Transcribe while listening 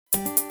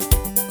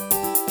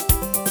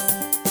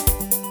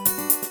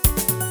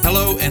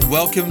Hello and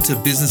welcome to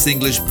Business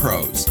English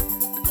Pros.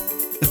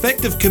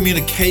 Effective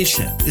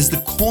communication is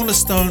the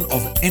cornerstone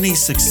of any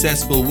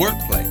successful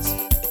workplace.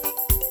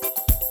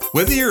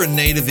 Whether you're a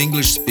native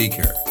English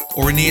speaker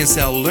or an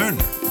ESL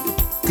learner,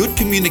 good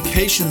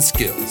communication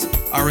skills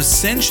are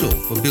essential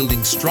for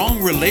building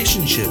strong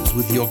relationships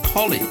with your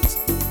colleagues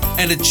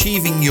and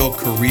achieving your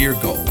career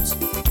goals.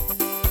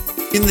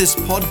 In this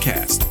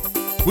podcast,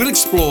 we'll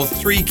explore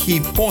 3 key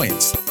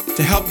points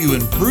to help you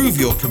improve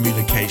your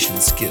communication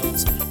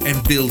skills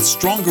and build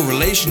stronger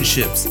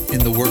relationships in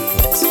the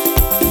workplace.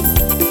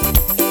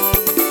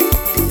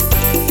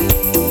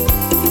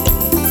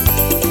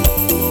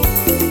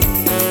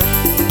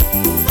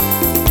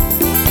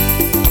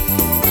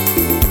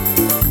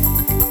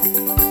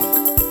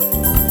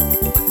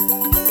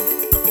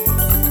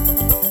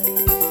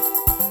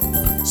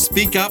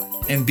 Speak up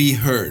and be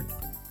heard.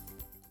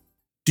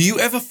 Do you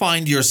ever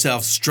find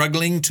yourself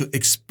struggling to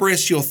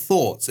express your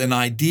thoughts and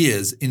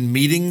ideas in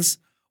meetings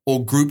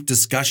or group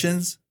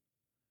discussions?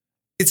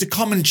 It's a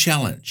common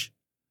challenge,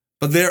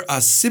 but there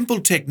are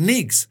simple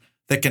techniques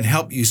that can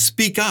help you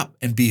speak up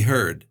and be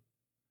heard.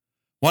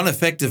 One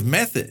effective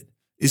method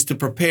is to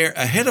prepare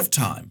ahead of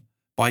time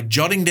by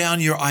jotting down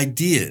your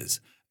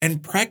ideas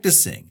and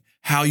practicing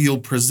how you'll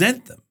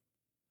present them.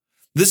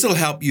 This will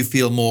help you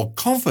feel more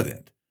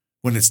confident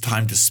when it's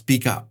time to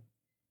speak up.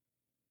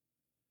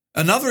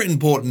 Another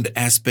important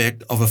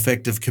aspect of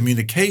effective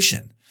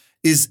communication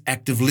is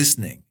active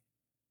listening.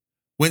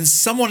 When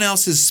someone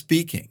else is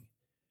speaking,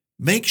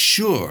 make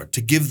sure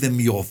to give them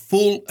your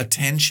full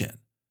attention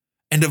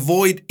and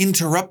avoid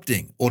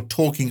interrupting or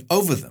talking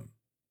over them.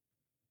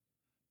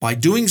 By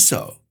doing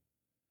so,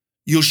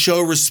 you'll show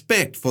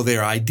respect for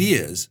their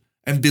ideas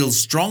and build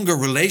stronger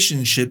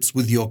relationships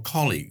with your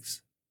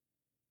colleagues.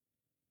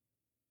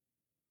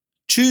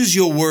 Choose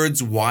your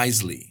words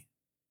wisely.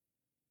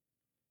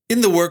 In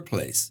the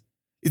workplace,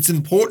 it's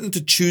important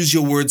to choose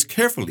your words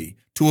carefully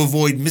to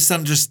avoid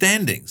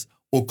misunderstandings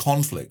or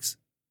conflicts.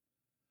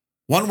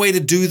 One way to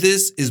do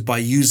this is by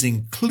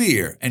using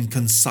clear and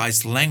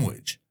concise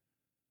language.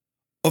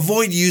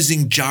 Avoid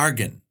using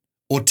jargon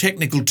or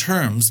technical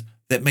terms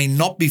that may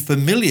not be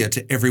familiar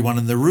to everyone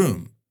in the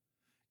room.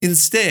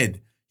 Instead,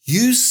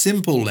 use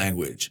simple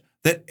language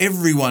that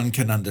everyone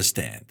can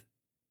understand.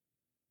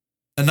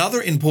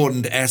 Another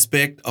important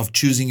aspect of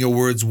choosing your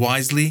words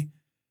wisely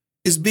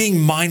is being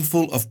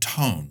mindful of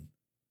tone.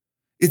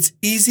 It's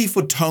easy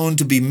for tone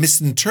to be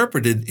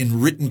misinterpreted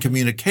in written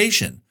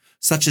communication,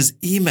 such as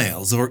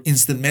emails or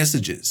instant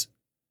messages.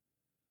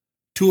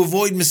 To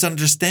avoid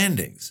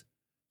misunderstandings,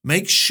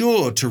 make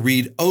sure to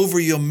read over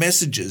your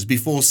messages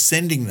before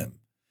sending them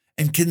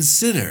and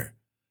consider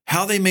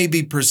how they may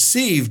be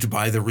perceived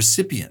by the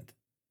recipient.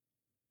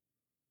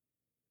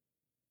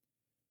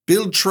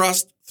 Build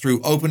trust through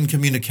open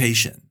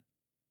communication.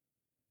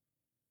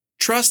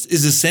 Trust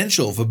is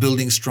essential for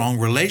building strong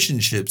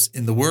relationships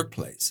in the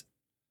workplace.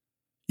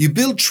 You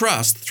build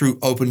trust through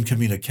open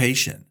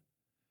communication.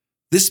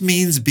 This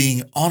means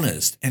being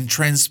honest and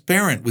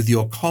transparent with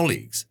your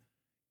colleagues,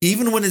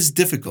 even when it's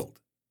difficult.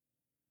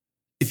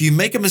 If you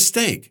make a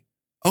mistake,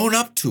 own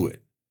up to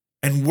it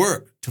and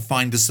work to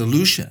find a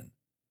solution.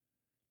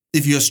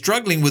 If you're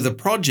struggling with a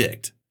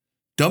project,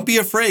 don't be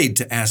afraid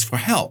to ask for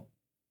help.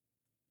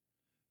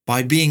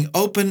 By being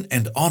open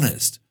and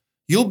honest,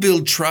 you'll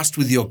build trust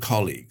with your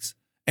colleagues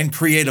and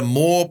create a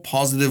more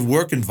positive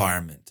work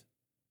environment.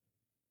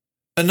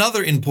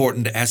 Another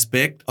important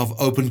aspect of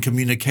open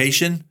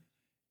communication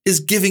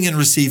is giving and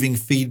receiving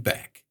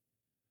feedback.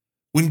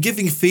 When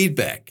giving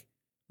feedback,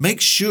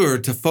 make sure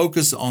to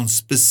focus on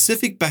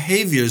specific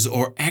behaviors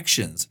or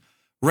actions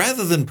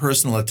rather than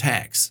personal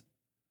attacks.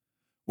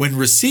 When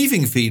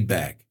receiving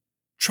feedback,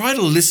 try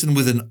to listen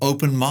with an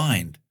open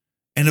mind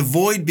and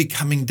avoid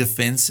becoming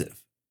defensive.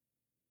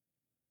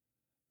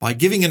 By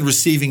giving and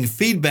receiving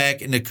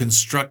feedback in a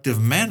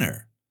constructive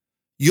manner,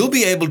 you'll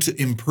be able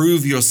to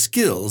improve your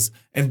skills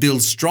and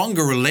build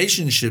stronger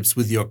relationships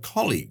with your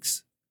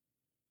colleagues.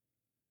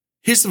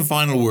 Here's some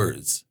final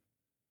words.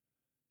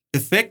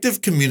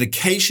 Effective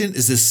communication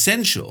is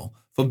essential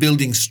for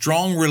building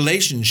strong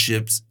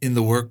relationships in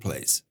the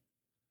workplace.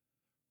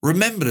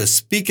 Remember to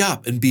speak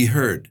up and be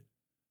heard.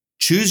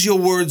 Choose your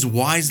words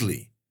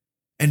wisely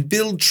and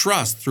build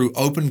trust through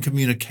open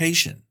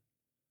communication.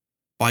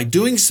 By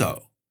doing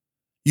so,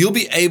 you'll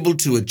be able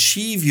to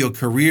achieve your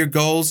career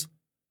goals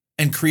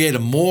and create a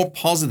more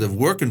positive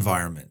work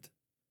environment.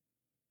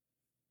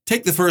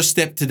 Take the first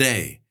step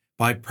today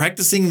by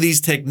practicing these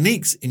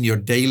techniques in your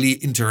daily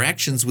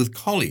interactions with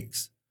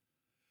colleagues.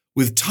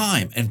 With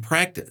time and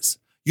practice,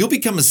 you'll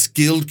become a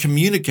skilled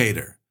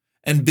communicator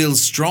and build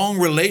strong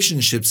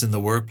relationships in the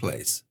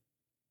workplace.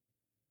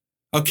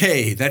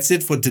 Okay, that's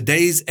it for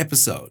today's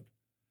episode.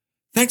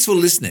 Thanks for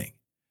listening,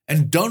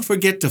 and don't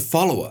forget to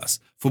follow us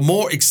for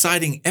more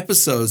exciting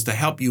episodes to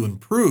help you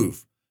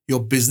improve your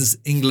business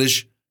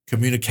English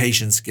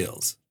communication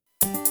skills.